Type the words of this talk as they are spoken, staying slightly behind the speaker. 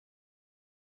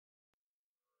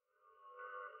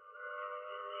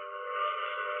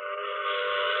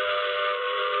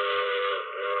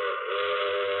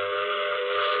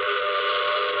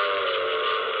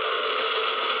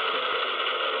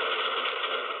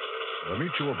The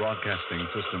Mutual Broadcasting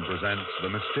System presents The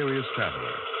Mysterious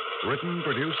Traveler. Written,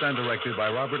 produced, and directed by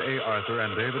Robert A. Arthur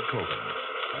and David Cogan.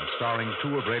 And starring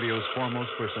two of radio's foremost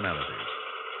personalities,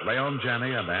 Leon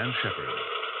Janney and Ann Shepard,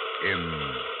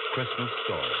 in Christmas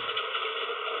Story.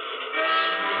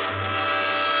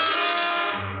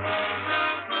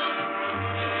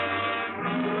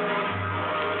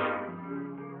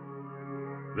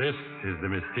 This is the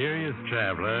Mysterious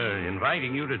Traveler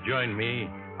inviting you to join me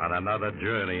on another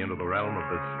journey into the realm of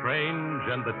the strange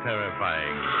and the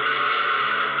terrifying.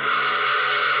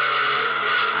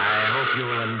 I hope you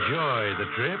will enjoy the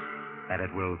trip, that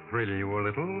it will thrill you a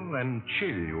little and chill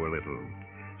you a little.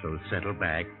 So settle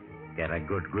back, get a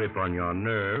good grip on your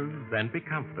nerves, and be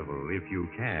comfortable, if you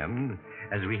can,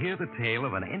 as we hear the tale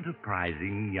of an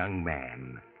enterprising young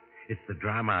man. It's the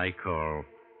drama I call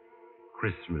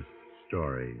Christmas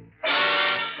Story.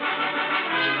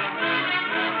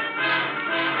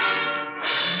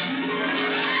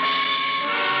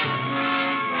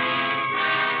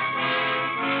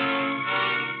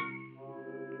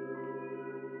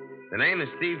 The name is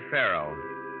Steve Farrell,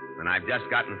 and I've just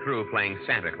gotten through playing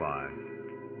Santa Claus.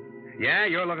 Yeah,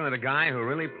 you're looking at a guy who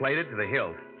really played it to the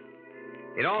hilt.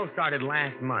 It all started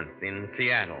last month in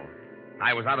Seattle.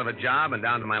 I was out of a job and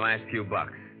down to my last few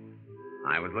bucks.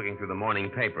 I was looking through the morning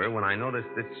paper when I noticed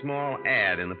this small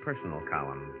ad in the personal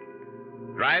column.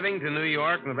 Driving to New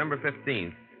York, November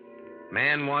 15th.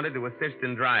 Man wanted to assist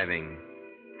in driving.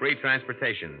 Free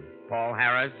transportation. Paul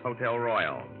Harris, Hotel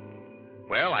Royal.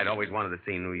 Well, I'd always wanted to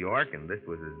see New York, and this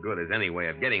was as good as any way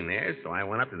of getting there, so I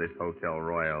went up to this Hotel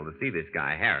Royal to see this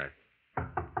guy, Harris.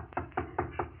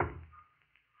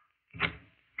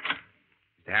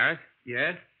 Mr. Harris?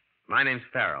 Yes? My name's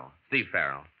Farrell, Steve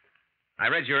Farrell. I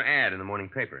read your ad in the morning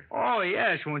paper. Oh,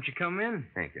 yes. Won't you come in?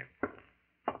 Thank you.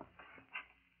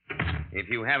 If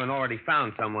you haven't already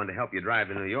found someone to help you drive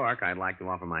to New York, I'd like to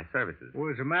offer my services. Well,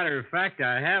 as a matter of fact,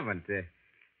 I haven't.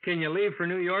 Can you leave for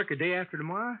New York a day after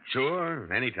tomorrow?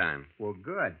 Sure, anytime. Well,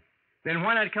 good. Then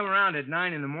why not come around at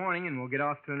 9 in the morning and we'll get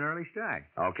off to an early start?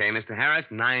 Okay, Mr. Harris,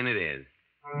 9 it is.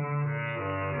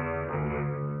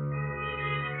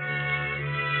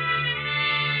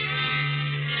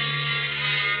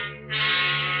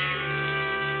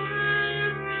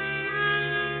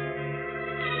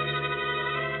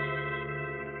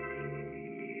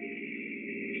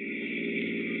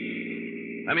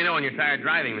 Let me know when you're tired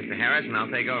driving, Mr. Harris, and I'll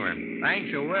take over.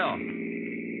 Thanks, I will.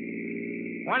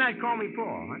 Why not call me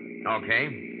Paul, huh? Okay.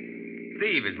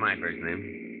 Steve is my first name.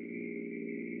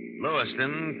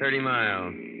 Lewiston, 30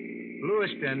 miles.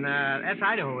 Lewiston, that's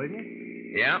Idaho, isn't it?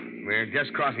 Yeah, we're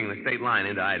just crossing the state line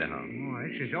into Idaho. Oh,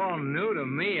 this is all new to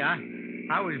me.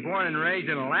 I was born and raised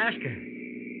in Alaska.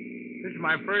 This is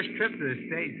my first trip to the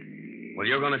States. Well,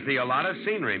 you're going to see a lot of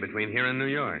scenery between here and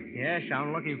New York. Yes,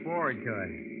 I'm looking forward to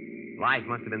it. Life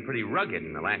must have been pretty rugged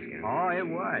in Alaska. Oh, it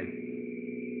was.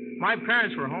 My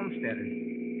parents were homesteaders.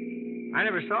 I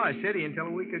never saw a city until a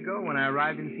week ago when I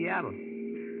arrived in Seattle.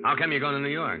 How come you're going to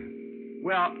New York?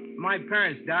 Well, my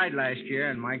parents died last year,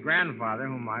 and my grandfather,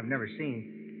 whom I've never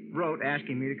seen, wrote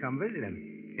asking me to come visit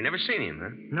him. You never seen him,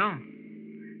 huh? No.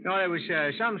 No, there was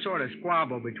some sort of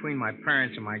squabble between my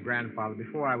parents and my grandfather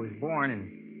before I was born,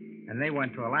 and they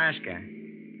went to Alaska.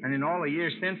 And in all the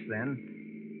years since then,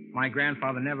 my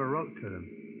grandfather never wrote to them.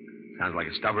 Sounds like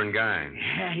a stubborn guy.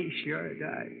 Yeah, he sure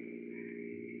does.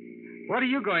 What are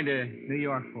you going to New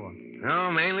York for?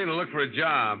 Oh, mainly to look for a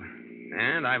job.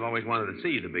 And I've always wanted to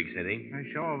see the big city.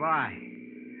 So have I.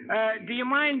 Do you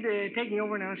mind taking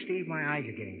over now, Steve? My eyes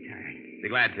are getting tired. Be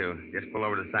glad to. Just pull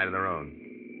over to the side of the road.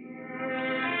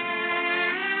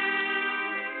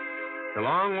 It's a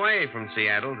long way from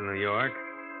Seattle to New York.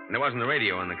 And there wasn't a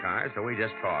radio in the car, so we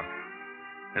just talked.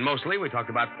 And mostly we talked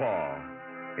about Paul,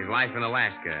 his life in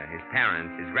Alaska, his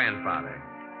parents, his grandfather.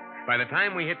 By the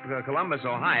time we hit Columbus,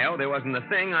 Ohio, there wasn't a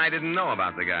thing I didn't know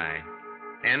about the guy.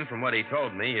 And from what he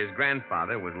told me, his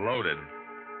grandfather was loaded.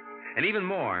 And even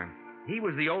more, he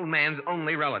was the old man's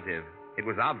only relative. It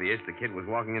was obvious the kid was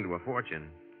walking into a fortune.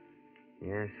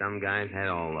 Yeah, some guys had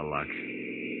all the luck.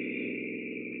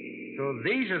 So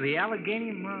these are the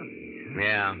Allegheny Mountains.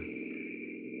 Yeah.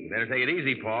 You better take it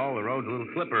easy, Paul. The road's a little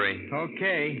slippery.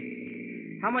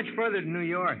 Okay. How much further to New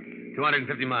York?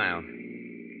 250 miles.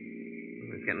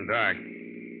 It's getting dark.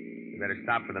 You better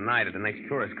stop for the night at the next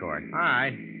tourist court. All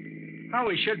right. Oh,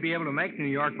 we should be able to make New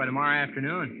York by tomorrow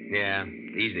afternoon. Yeah,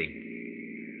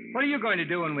 easy. What are you going to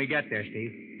do when we get there,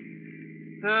 Steve?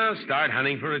 Oh, start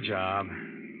hunting for a job.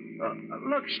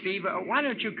 Look, Steve, why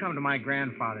don't you come to my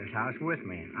grandfather's house with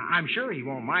me? I'm sure he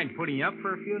won't mind putting you up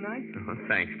for a few nights. Oh,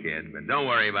 thanks, kid, but don't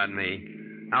worry about me.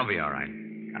 I'll be all right.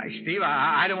 Gosh, Steve,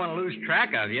 I don't want to lose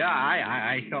track of you.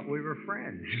 I thought we were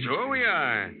friends. Sure we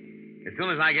are. As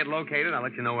soon as I get located, I'll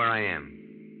let you know where I am.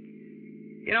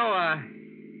 You know,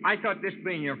 I thought this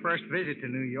being your first visit to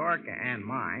New York and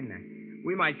mine,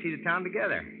 we might see the town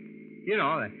together. You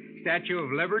know, the Statue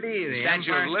of Liberty, the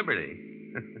Statue Empire... of Liberty.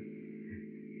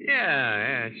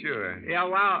 Yeah, sure. Yeah,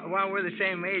 while we're the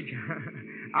same age,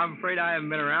 I'm afraid I haven't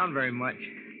been around very much.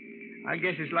 I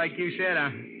guess it's like you said,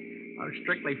 I'm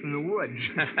strictly from the woods.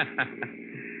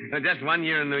 Just 1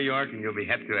 year in New York and you'll be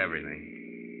hep to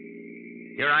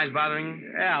everything. Your eyes bothering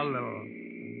you? Yeah, a little.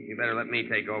 You better let me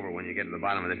take over when you get to the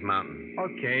bottom of this mountain.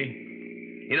 Okay.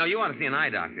 You know, you ought to see an eye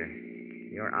doctor.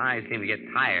 Your eyes seem to get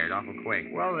tired awful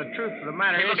quick. Well, the truth of the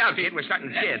matter Hey, is... look out, kid. We're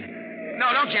starting to skid.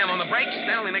 No, don't jam on the brakes.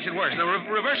 That only makes it worse. Now,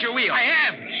 reverse your wheel. I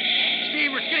have.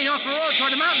 Steve, we're skidding off the road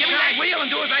toward the mountain. Give me that wheel and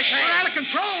do as I say. We're out of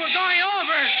control. We're going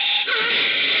over.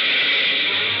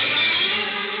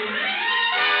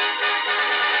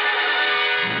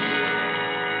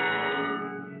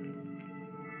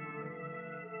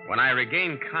 When I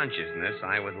regained consciousness,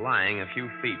 I was lying a few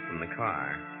feet from the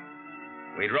car.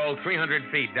 We'd rolled 300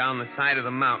 feet down the side of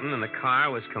the mountain, and the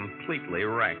car was completely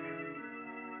wrecked.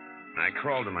 I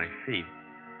crawled to my feet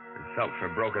and felt for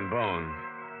broken bones.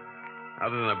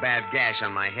 Other than a bad gash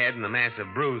on my head and a mass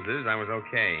of bruises, I was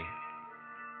okay.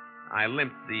 I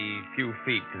limped the few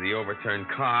feet to the overturned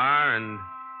car and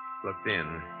looked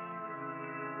in.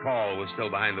 Paul was still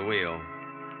behind the wheel.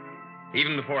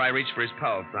 Even before I reached for his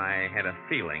pulse, I had a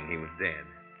feeling he was dead.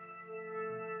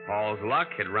 Paul's luck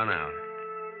had run out.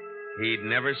 He'd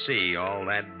never see all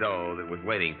that dough that was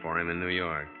waiting for him in New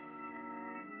York.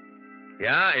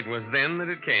 Yeah, it was then that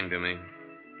it came to me.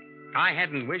 I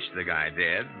hadn't wished the guy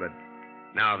dead, but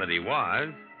now that he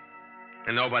was,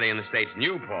 and nobody in the States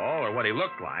knew Paul or what he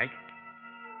looked like,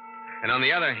 and on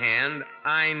the other hand,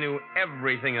 I knew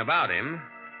everything about him,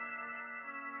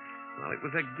 well, it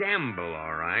was a gamble,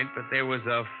 all right, but there was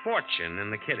a fortune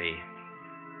in the kitty.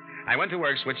 I went to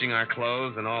work switching our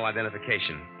clothes and all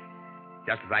identification.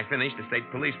 Just as I finished, a state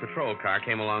police patrol car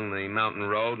came along the mountain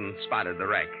road and spotted the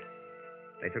wreck.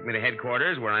 They took me to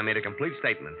headquarters, where I made a complete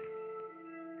statement.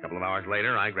 A couple of hours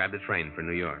later, I grabbed a train for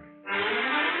New York.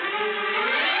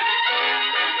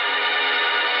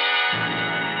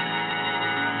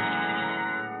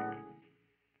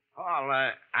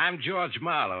 Paul, I'm George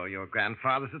Marlowe, your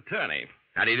grandfather's attorney.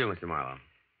 How do you do, Mr. Marlowe?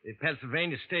 The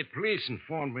Pennsylvania State Police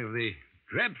informed me of the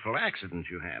dreadful accident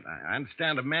you had. I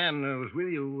understand a man who was with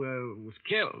you was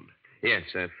killed. Yes,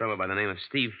 a fellow by the name of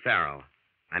Steve Farrell.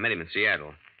 I met him in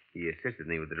Seattle. He assisted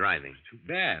me with the driving. Too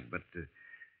bad, but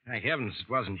thank heavens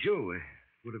it wasn't you. It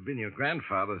would have been your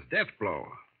grandfather's death blow.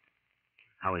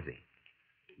 How is he?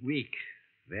 Weak,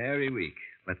 very weak,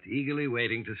 but eagerly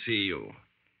waiting to see you.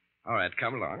 All right,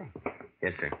 come along.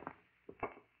 Yes, sir.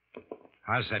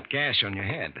 How's that gash on your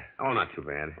head? Oh, not too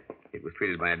bad. It was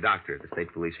treated by a doctor at the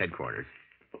state police headquarters.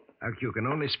 Look, you can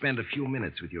only spend a few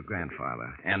minutes with your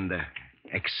grandfather, and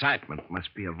excitement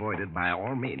must be avoided by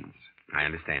all means. I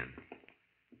understand.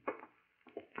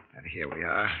 And here we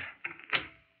are.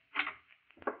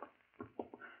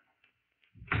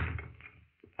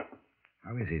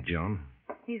 How is he, Joan?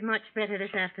 He's much better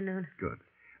this afternoon. Good.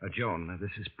 Joan,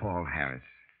 this is Paul Harris.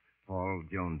 Paul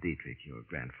Joan Dietrich, your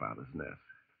grandfather's nurse.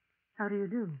 How do you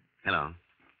do? Hello.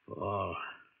 Paul.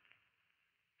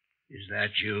 Is that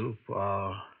you,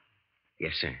 Paul?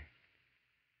 Yes, sir.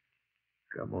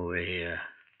 Come over here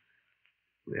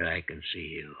where I can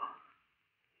see you.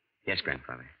 Yes,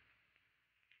 grandfather.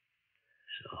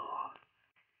 So,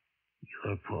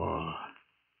 you're Paul,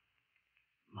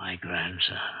 my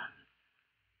grandson.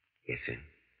 Yes, sir.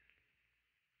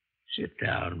 Sit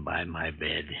down by my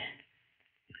bed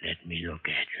and let me look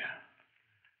at you.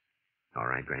 All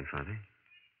right, grandfather.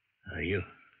 You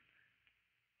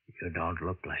don't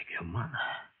look like your mother.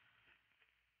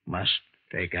 Must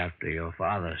take after your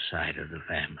father's side of the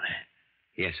family.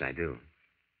 Yes, I do.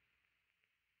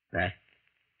 That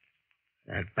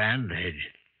bandage.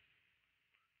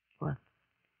 What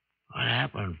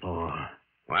happened, Paul?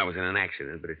 Well, I was in an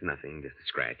accident, but it's nothing, just a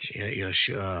scratch. You're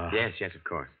sure? Yes, of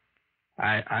course.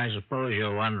 I suppose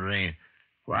you're wondering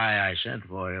why I sent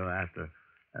for you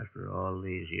after all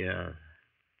these years.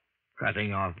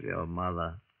 Cutting off your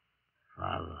mother,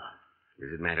 father.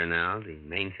 Does it matter now? The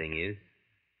main thing is,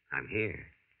 I'm here.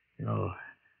 You know,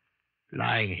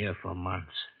 lying here for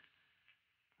months,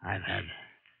 I've had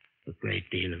a great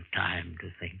deal of time to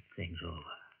think things over.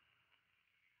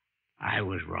 I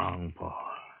was wrong, Paul.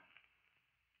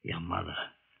 Your mother,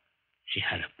 she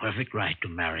had a perfect right to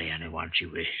marry anyone she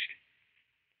wished.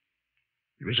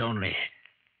 It was only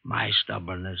my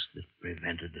stubbornness that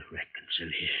prevented the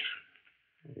reconciliation.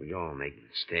 We all make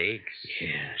mistakes.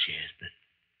 Yes,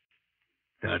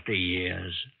 but 30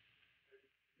 years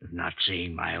of not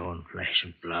seeing my own flesh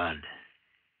and blood.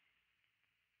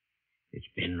 It's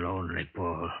been lonely,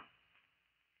 Paul.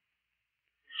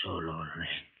 So lonely.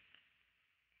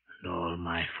 And all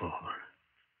my fault.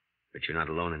 But you're not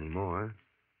alone anymore.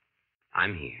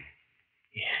 I'm here.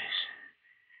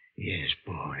 Yes,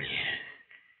 Paul, yes.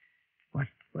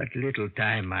 What little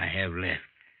time I have left,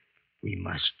 we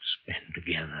must spend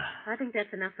together. I think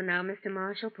that's enough for now, Mr.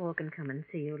 Marshall. Paul can come and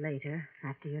see you later,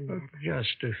 after your nap.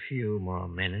 Just a few more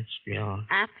minutes, John.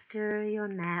 After your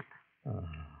nap. Oh,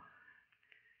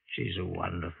 she's a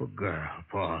wonderful girl,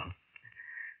 Paul.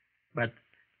 But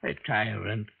a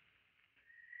tyrant.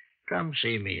 Come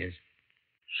see me as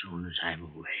soon as I'm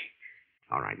awake.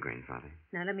 All right, Grandfather.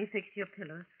 Now, let me fix your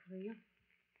pillows for you.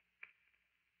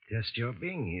 Just your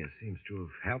being here seems to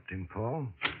have helped him, Paul.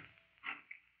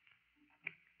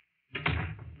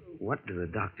 What do the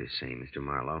doctors say, Mr.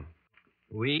 Marlowe?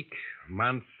 Week,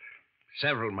 month,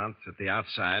 several months at the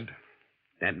outside.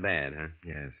 That bad, huh?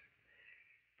 Yes.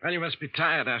 Well, you must be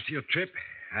tired after your trip.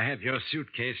 I had your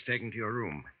suitcase taken to your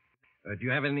room. Do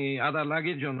you have any other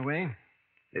luggage on the way?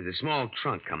 There's a small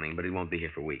trunk coming, but it won't be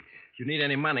here for weeks. If you need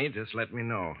any money, just let me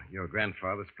know. Your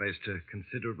grandfather's placed a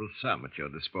considerable sum at your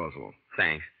disposal.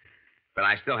 Thanks. But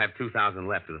I still have $2,000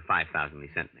 left of the $5,000 he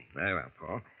sent me. Very well,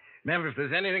 Paul. Remember, if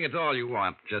there's anything at all you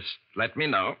want, just let me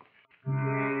know.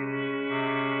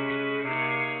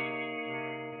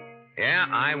 Yeah,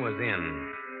 I was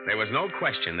in. There was no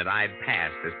question that I'd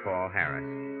passed as Paul Harris.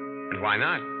 And why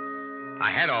not?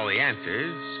 I had all the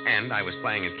answers, and I was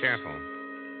playing it careful.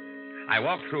 I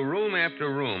walked through room after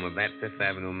room of that Fifth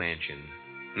Avenue mansion,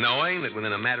 knowing that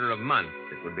within a matter of months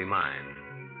it would be mine.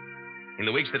 In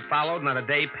the weeks that followed, not a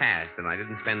day passed that I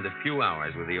didn't spend a few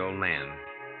hours with the old man.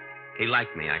 He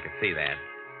liked me, I could see that.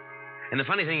 And the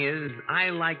funny thing is, I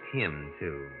liked him,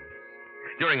 too.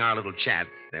 During our little chats,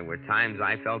 there were times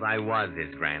I felt I was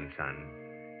his grandson.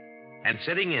 And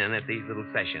sitting in at these little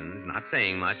sessions, not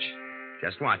saying much,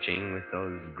 just watching with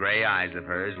those gray eyes of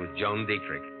hers was Joan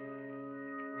Dietrich.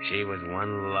 She was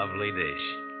one lovely dish.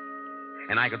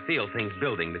 And I could feel things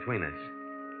building between us.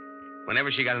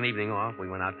 Whenever she got an evening off, we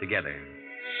went out together.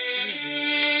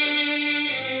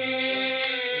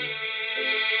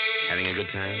 Having a good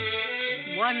time?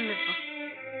 Wonderful.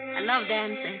 I love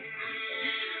dancing.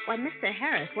 Why, Mr.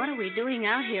 Harris, what are we doing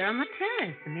out here on the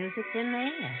terrace? The music's in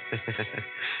there.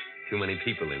 Too many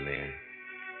people in there.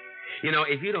 You know,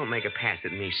 if you don't make a pass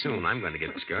at me soon, I'm going to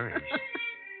get discouraged.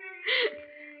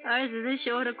 Ours is a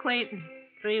short acquaintance.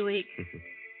 3 weeks.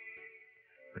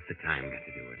 What's the time got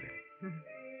to do with it?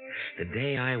 The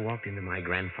day I walked into my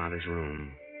grandfather's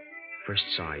room, first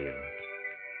saw you,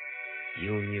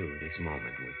 you knew this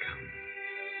moment would come.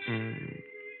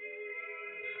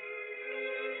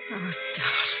 Oh,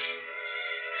 darling.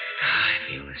 I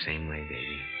feel the same way,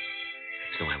 baby.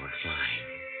 As though I were flying.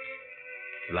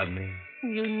 Love me?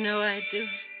 You know I do.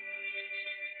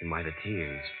 And why the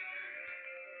tears?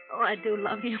 Oh, I do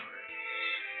love you.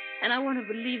 And I want to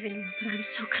believe in you, but I'm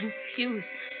so confused.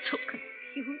 So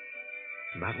confused.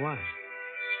 About what?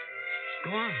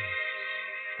 Go on.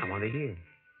 I want to hear.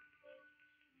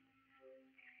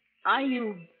 Are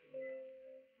you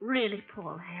really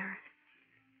Paul Harris?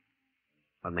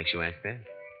 What makes you ask that?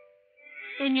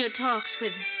 In your talks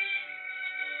with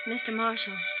Mr.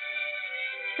 Marshall,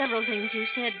 several things you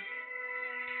said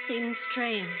seemed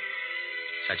strange.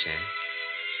 Such as?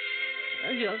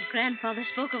 Well, your grandfather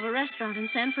spoke of a restaurant in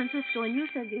San Francisco, and you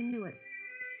said you knew it.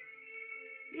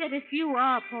 Yet if you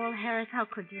are Paul Harris, how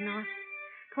could you not?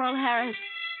 Paul Harris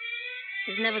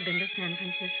has never been to San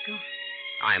Francisco.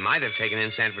 I might have taken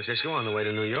in San Francisco on the way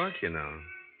to New York, you know.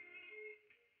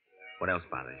 What else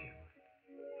bothers you?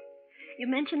 You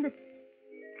mentioned the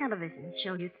television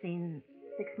show you'd seen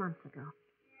 6 months ago.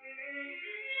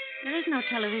 There is no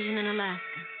television in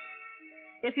Alaska.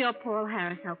 If you're Paul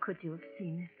Harris, how could you have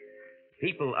seen it?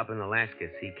 People up in Alaska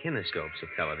see kinescopes of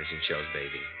television shows,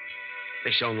 baby.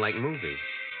 They're shown like movies.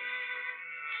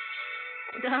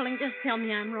 Oh, darling, just tell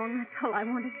me I'm wrong. That's all I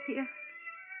want to hear.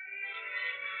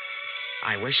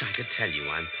 I wish I could tell you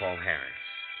I'm Paul Harris.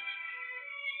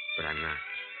 But I'm not.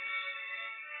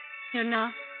 You're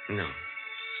not? No.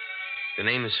 The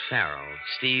name is Farrell.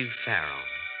 Steve Farrell.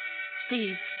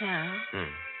 Steve Farrell?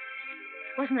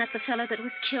 Wasn't that the fellow that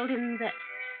was killed in that...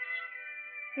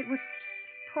 It was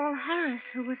Paul Harris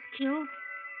who was killed.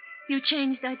 You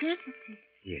changed identity.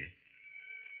 Yes.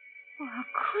 Oh, how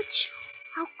could you?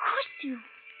 How could you?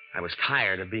 I was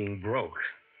tired of being broke,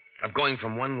 of going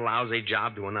from one lousy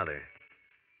job to another.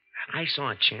 I saw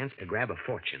a chance to grab a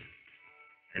fortune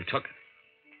and took it.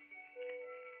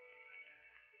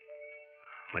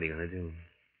 What are you going to do?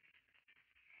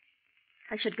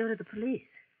 I should go to the police.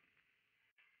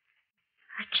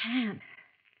 I can't.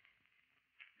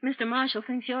 Mr. Marshall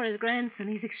thinks you're his grandson.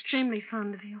 He's extremely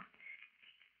fond of you.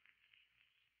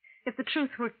 If the truth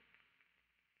were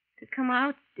to come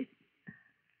out, it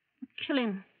would kill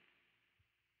him.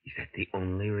 Is that the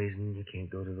only reason you can't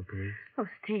go to the police? Oh,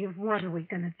 Steve, what are we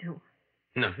going to do?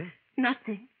 Nothing.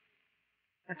 Nothing.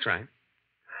 That's right.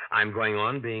 I'm going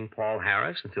on being Paul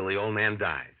Harris until the old man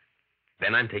dies.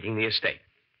 Then I'm taking the estate.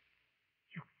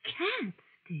 You can't,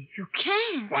 Steve. You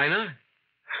can't. Why not?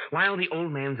 While the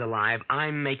old man's alive,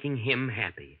 I'm making him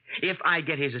happy. If I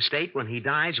get his estate when he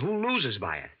dies, who loses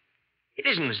by it? It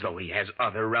isn't as though he has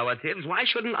other relatives. Why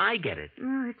shouldn't I get it?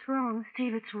 No, it's wrong,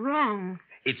 Steve. It's wrong.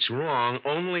 It's wrong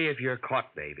only if you're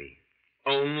caught, baby.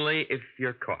 Only if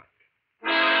you're caught.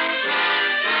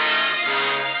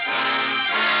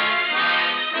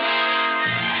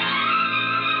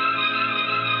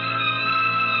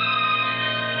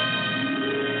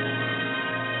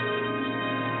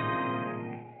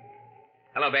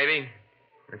 Hello, baby.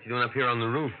 What you doing up here on the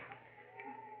roof?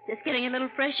 Just getting a little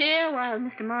fresh air while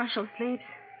Mr. Marshall sleeps.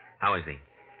 How is he?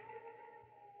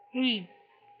 He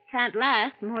can't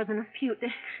last more than a few days.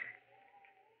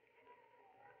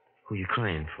 Who you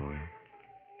crying for?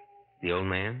 The old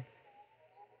man?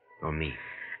 Or me?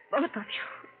 Both of you.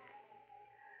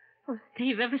 Oh,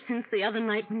 Steve, ever since the other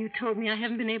night when you told me, I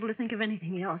haven't been able to think of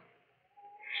anything else.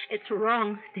 It's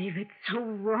wrong, Steve. It's so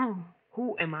wrong.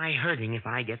 Who am I hurting if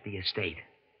I get the estate?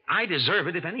 I deserve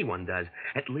it if anyone does.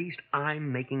 At least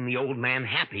I'm making the old man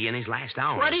happy in his last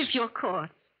hours. What if you're caught?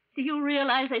 Do you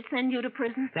realize they'd send you to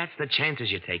prison? That's the chances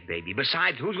you take, baby.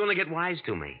 Besides, who's going to get wise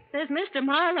to me? There's Mr.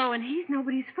 Marlowe, and he's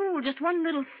nobody's fool. Just one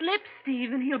little slip,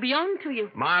 Steve, and he'll be on to you.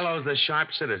 Marlowe's a sharp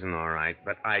citizen, all right,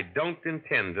 but I don't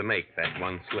intend to make that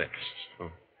one slip.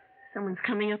 Oh. Someone's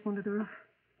coming up onto the roof.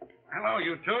 Hello,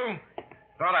 you two.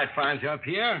 Thought I'd find you up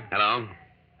here. Hello?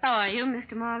 How are you,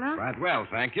 Mr. Marlowe? Right well,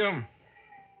 thank you.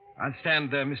 I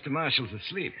understand Mr. Marshall's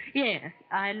asleep. Yes,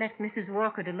 I left Mrs.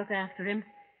 Walker to look after him.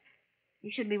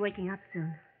 He should be waking up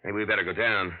soon. Maybe we better go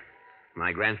down.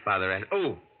 My grandfather had...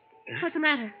 Oh! What's the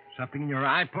matter? Something in your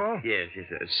eye, Paul? Yes,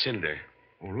 it's a cinder.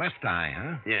 Oh, left eye,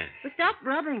 huh? Yes. Well, stop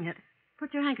rubbing it.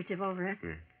 Put your handkerchief over it.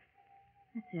 Hmm.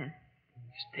 That's it.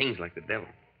 Stings like the devil.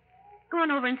 Go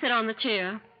on over and sit on the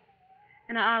chair.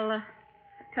 And I'll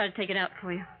try to take it out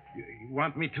for you. You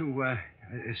want me to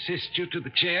assist you to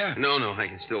the chair? No, I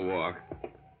can still walk.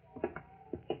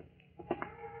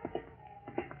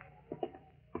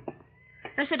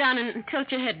 Now sit down and tilt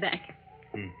your head back.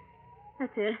 Hmm.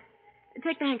 That's it.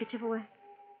 Take the handkerchief away.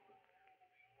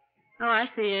 Oh, I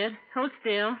see it. Hold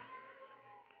still.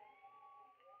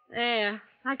 There.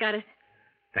 I got it.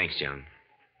 Thanks, John.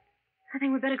 I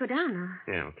think we'd better go down now.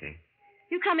 Yeah, okay.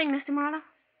 You coming, Mr. Marlowe?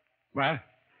 What?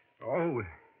 Oh,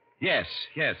 yes.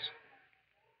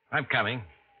 I'm coming.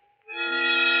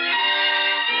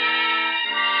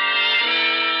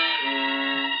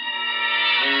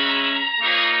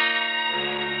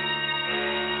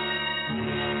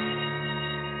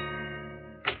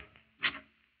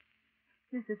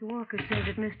 Mrs. Walker said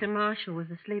that Mr. Marshall was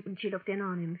asleep when she looked in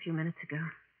on him a few minutes ago.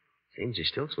 Seems he's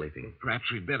still sleeping.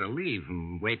 Perhaps we'd better leave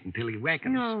and wait until he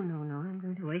wakens. No. I'm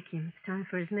going to wake him. It's time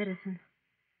for his medicine.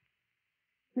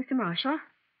 Mr. Marshall?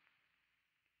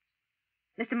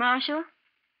 Mr. Marshall?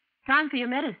 Time for your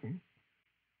medicine.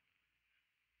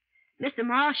 Mr.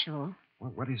 Marshall?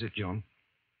 What is it, Joan?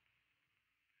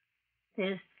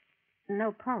 There's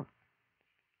no pulse.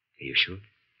 Are you sure?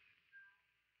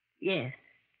 Yes.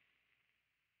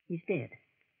 He's dead.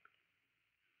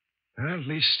 Well, at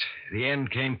least the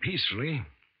end came peacefully.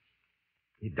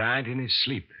 He died in his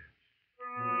sleep.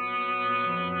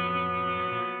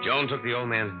 Joan took the old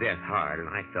man's death hard, and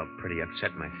I felt pretty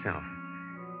upset myself,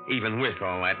 even with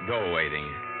all that go-waiting.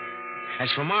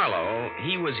 As for Marlowe,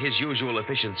 he was his usual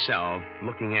efficient self,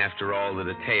 looking after all the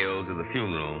details of the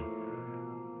funeral.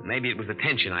 Maybe it was the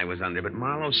tension I was under, but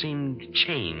Marlowe seemed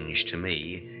changed to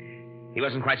me. He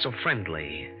wasn't quite so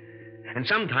friendly. And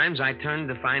sometimes I turned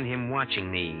to find him watching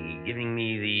me, giving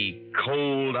me the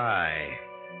cold eye.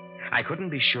 I couldn't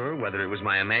be sure whether it was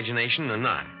my imagination or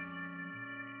not.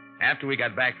 After we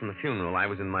got back from the funeral, I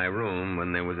was in my room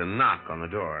when there was a knock on the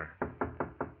door.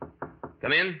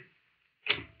 Come in.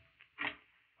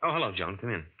 Oh, hello, Joan.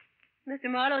 Come in.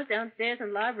 Mr. Marlowe's downstairs in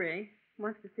the library.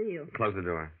 Wants to see you. Close the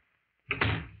door.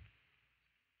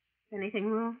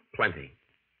 Anything wrong? Plenty.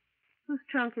 Whose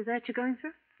trunk is that you're going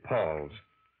through? Paul's.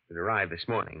 It arrived this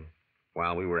morning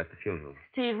while we were at the funeral.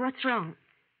 Steve, what's wrong?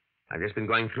 I've just been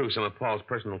going through some of Paul's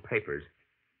personal papers.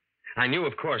 I knew,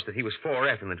 of course, that he was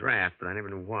 4F in the draft, but I never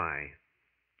knew why.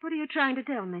 What are you trying to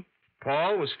tell me?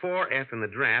 Paul was 4F in the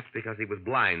draft because he was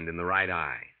blind in the right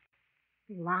eye.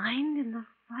 Blind in the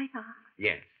right eye?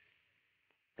 Yes.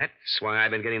 That's why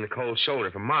I've been getting the cold shoulder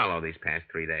from Marlowe these past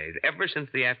 3 days, ever since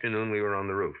the afternoon we were on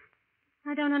the roof.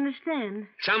 I don't understand.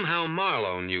 Somehow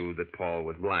Marlowe knew that Paul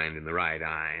was blind in the right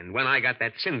eye, and when I got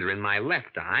that cinder in my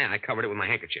left eye, I covered it with my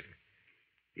handkerchief.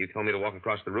 You told me to walk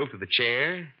across the roof to the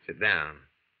chair, sit down.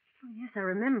 Oh, yes, I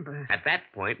remember. At that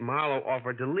point, Marlowe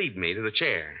offered to lead me to the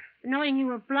chair. Knowing you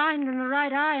were blind in the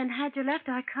right eye and had your left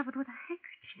eye covered with a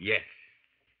handkerchief. Yes.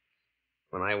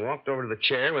 When I walked over to the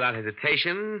chair without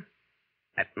hesitation,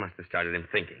 that must have started him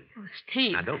thinking. Oh,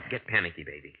 Steve. Now, don't get panicky,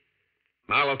 baby.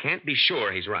 Marlowe can't be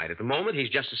sure he's right. At the moment, he's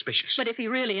just suspicious. But if he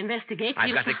really investigates,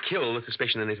 I've got to kill the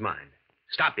suspicion in his mind.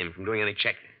 Stop him from doing any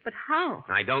checking. But how?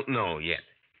 I don't know yet.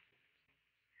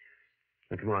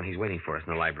 Now, come on, he's waiting for us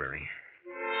in the library.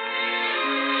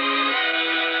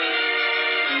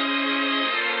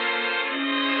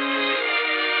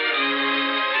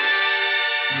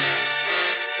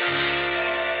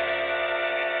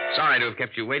 Sorry to have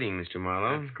kept you waiting, Mr.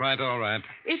 Marlowe. That's quite all right.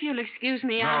 If you'll excuse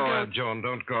me, No, I'll go. Joan,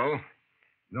 don't go.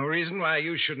 No reason why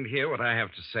you shouldn't hear what I have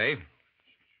to say.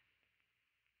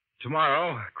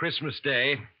 Tomorrow, Christmas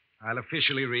Day, I'll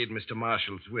officially read Mr.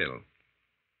 Marshall's will.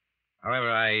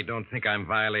 However, I don't think I'm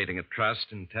violating a trust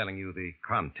in telling you the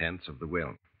contents of the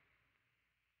will.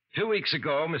 2 weeks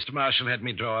ago, Mr. Marshall had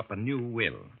me draw up a new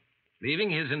will, leaving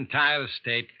his entire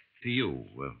estate to you,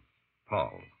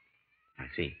 Paul. I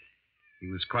see. He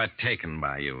was quite taken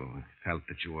by you, felt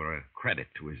that you were a credit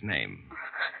to his name.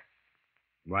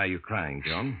 Why are you crying,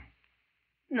 Joan?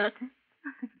 Nothing.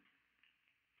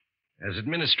 As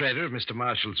administrator of Mr.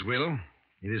 Marshall's will,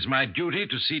 it is my duty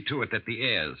to see to it that the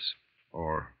heirs,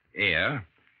 or heir,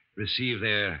 receive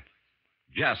their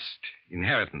just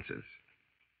inheritances.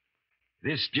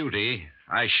 This duty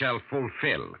I shall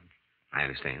fulfill. I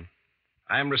understand.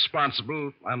 I am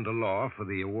responsible under law for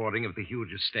the awarding of the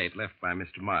huge estate left by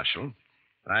Mr. Marshall.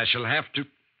 I shall have to...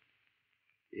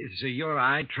 Is your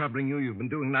eye troubling you? You've been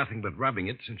doing nothing but rubbing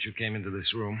it since you came into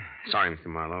this room. Sorry, Mr.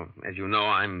 Marlowe. As you know,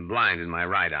 I'm blind in my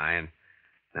right eye, and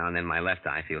now and then my left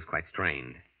eye feels quite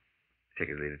strained,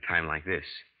 particularly at a time like this.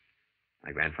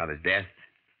 My grandfather's death,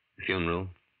 the funeral.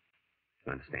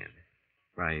 You understand?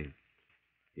 Why,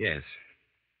 yes.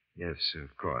 Yes,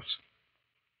 of course.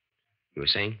 You were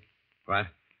saying? What?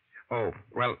 Oh,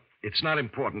 well, it's not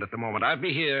important at the moment. I'll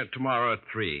be here tomorrow at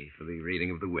 3 for the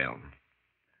reading of the will.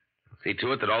 See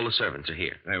to it that all the servants are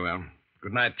here. Very well.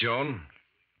 Good night, Joan.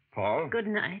 Paul? Good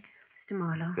night, Mr.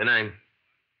 Marlowe. Good night.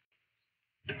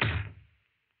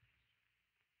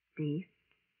 Steve,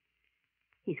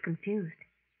 he's confused.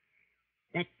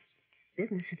 That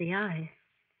business of the eye,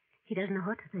 he doesn't know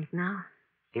what to think now.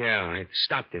 Yeah, it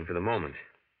stopped him for the moment.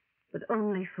 But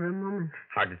only for a moment.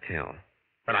 Hard to tell.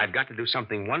 But I've got to do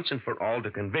something once and for all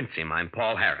to convince him I'm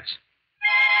Paul Harris.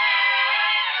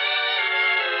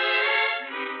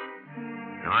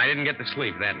 No, I didn't get to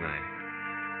sleep that night.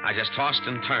 I just tossed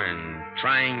and turned,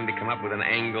 trying to come up with an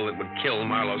angle that would kill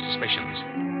Marlowe's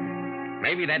suspicions.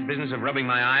 Maybe that business of rubbing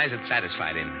my eyes had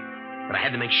satisfied him, but I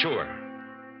had to make sure.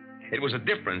 It was a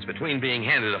difference between being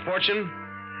handed a fortune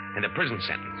and a prison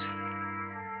sentence.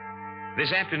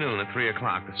 This afternoon at 3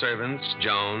 o'clock, the servants,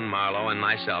 Joan, Marlowe, and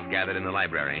myself gathered in the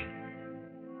library.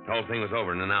 The whole thing was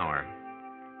over in an hour.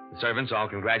 The servants all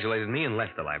congratulated me and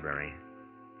left the library,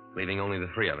 leaving only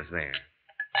the 3 of us there.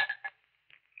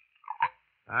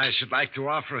 I should like to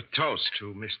offer a toast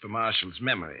to Mr. Marshall's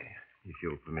memory, if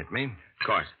you'll permit me. Of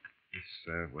course.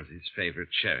 This was his favorite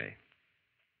cherry.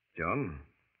 Joan?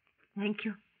 Thank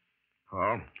you.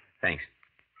 Paul? Thanks.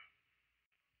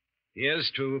 Here's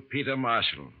to Peter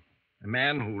Marshall, a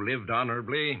man who lived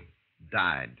honorably,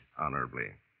 died honorably.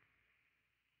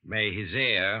 May his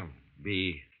heir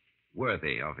be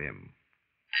worthy of him.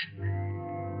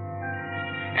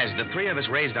 As the 3 of us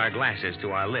raised our glasses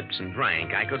to our lips and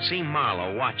drank, I could see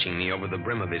Marlowe watching me over the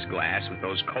brim of his glass with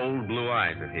those cold blue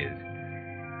eyes of his.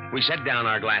 We set down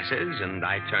our glasses, and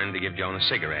I turned to give Joan a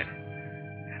cigarette.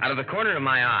 Out of the corner of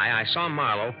my eye, I saw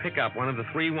Marlowe pick up one of the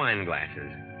 3 wine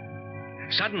glasses.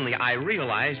 Suddenly, I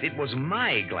realized it was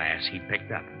my glass he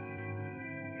picked up.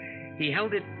 He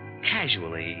held it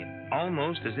casually,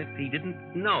 almost as if he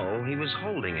didn't know he was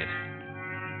holding it.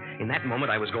 In that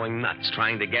moment, I was going nuts,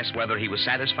 trying to guess whether he was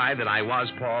satisfied that I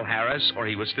was Paul Harris or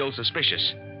he was still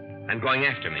suspicious and going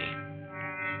after me.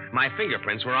 My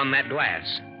fingerprints were on that glass,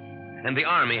 and the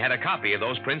Army had a copy of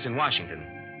those prints in Washington.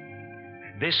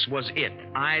 This was it.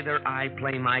 Either I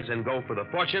play nice and go for the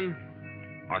fortune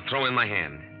or throw in my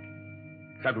hand.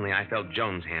 Suddenly, I felt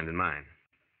Joan's hand in mine.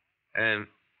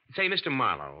 Say, Mr.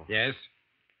 Marlowe. Yes?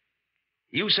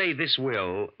 You say this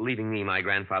will, leaving me my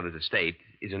grandfather's estate,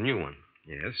 is a new one.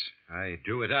 Yes, I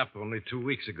drew it up only 2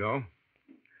 weeks ago.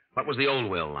 What was the old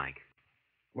will like?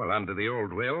 Well, under the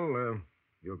old will,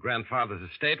 your grandfather's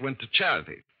estate went to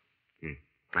charity.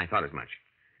 I thought as much.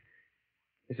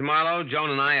 Mr. Marlowe, Joan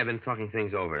and I have been talking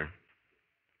things over.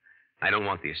 I don't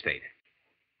want the estate.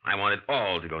 I want it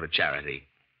all to go to charity,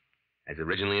 as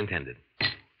originally intended.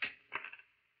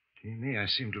 Gee, me, I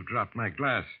seem to have dropped my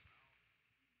glass.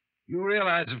 You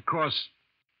realize, of course,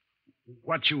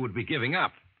 what you would be giving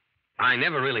up. I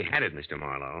never really had it, Mr.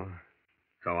 Marlowe,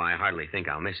 so I hardly think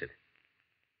I'll miss it.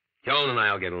 Joan and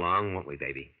I'll get along, won't we,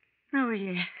 baby? Oh,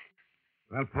 yes.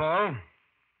 Well, Paul,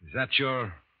 is that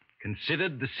your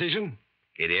considered decision?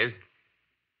 It is.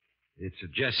 It's a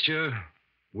gesture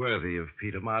worthy of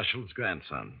Peter Marshall's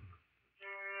grandson.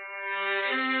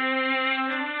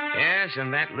 Yes,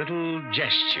 and that little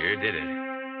gesture did it.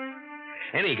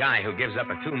 Any guy who gives up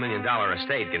a $2 million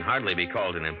estate can hardly be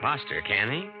called an imposter,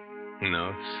 can he?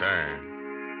 No, sir.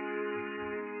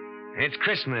 It's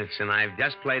Christmas, and I've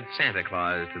just played Santa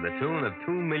Claus to the tune of $2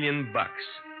 million.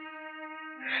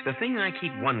 The thing I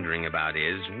keep wondering about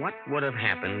is what would have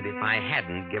happened if I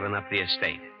hadn't given up the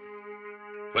estate?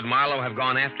 Would Marlowe have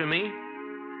gone after me?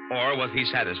 Or was he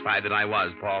satisfied that I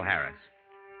was Paul Harris?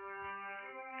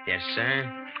 Yes,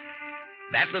 sir.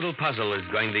 That little puzzle is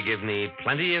going to give me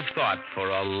plenty of thought for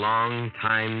a long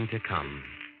time to come.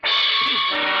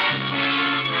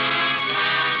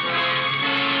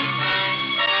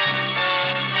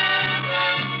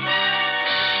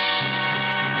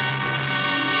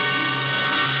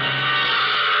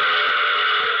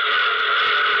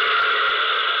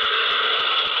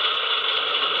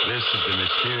 This is the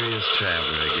mysterious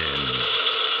traveler again.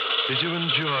 Did you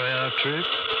enjoy our trip?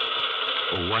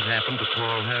 Or what happened to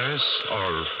Paul Harris?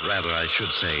 Or rather, I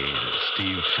should say,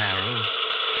 Steve Farrell?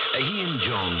 He and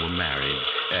Joan were married,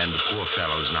 and the poor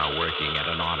fellow's now working at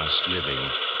an honest living.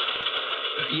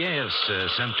 Yes,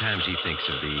 sometimes he thinks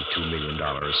of the $2 million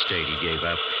estate he gave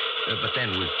up. But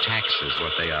then with taxes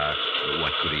what they are,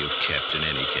 what could he have kept in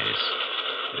any case?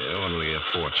 Only a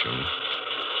fortune.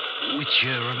 Which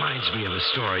reminds me of a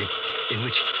story in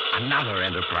which another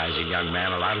enterprising young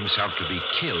man allowed himself to be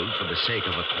killed for the sake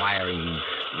of acquiring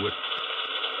wood.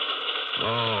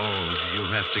 Oh,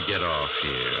 you'll have to get off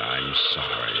here. I'm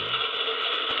sorry.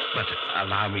 But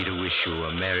allow me to wish you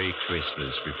a Merry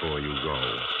Christmas before you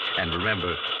go. And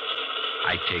remember,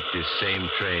 I take this same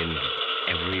train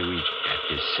every week at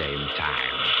this same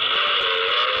time.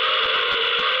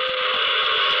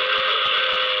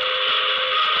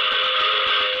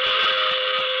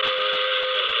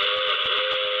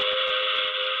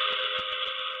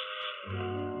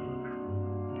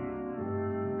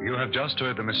 You have just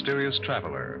heard The Mysterious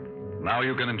Traveler. Now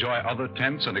you can enjoy other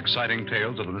tense and exciting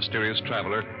tales of the Mysterious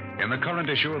Traveler in the current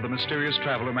issue of the Mysterious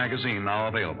Traveler magazine, now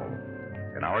available.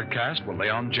 In our cast were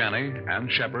Leon Janney, Ann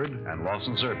Shepard, and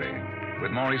Lawson Zerbe,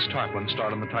 with Maurice Tarplin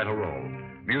starred in the title role.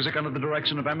 Music under the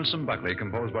direction of Emerson Buckley,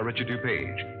 composed by Richard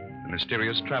DuPage. The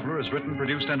Mysterious Traveler is written,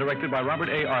 produced, and directed by Robert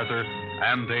A. Arthur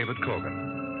and David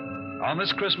Cogan. On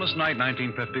this Christmas night,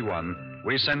 1951,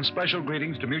 we send special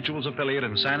greetings to Mutual's affiliate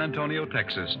in San Antonio,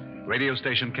 Texas, radio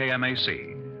station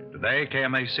KMAC. Today,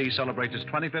 KMAC celebrates its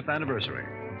 25th anniversary.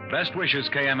 Best wishes,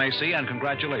 KMAC, and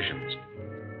congratulations.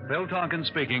 Phil Tonkin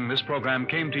speaking. This program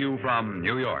came to you from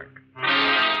New York.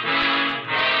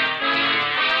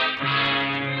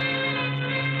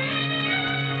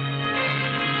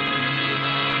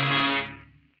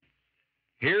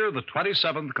 Here, the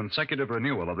 27th consecutive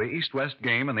renewal of the East-West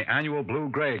game and the annual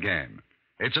Blue-Gray game.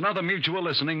 It's another Mutual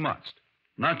listening must.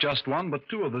 Not just one, but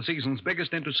two of the season's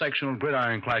biggest intersectional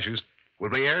gridiron clashes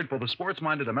will be aired for the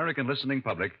sports-minded American listening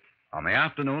public on the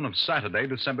afternoon of Saturday,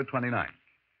 December 29th.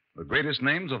 The greatest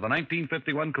names of the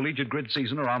 1951 collegiate grid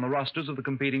season are on the rosters of the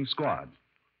competing squads.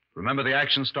 Remember, the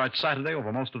action starts Saturday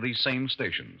over most of these same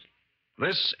stations.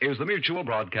 This is the Mutual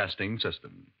Broadcasting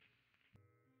System.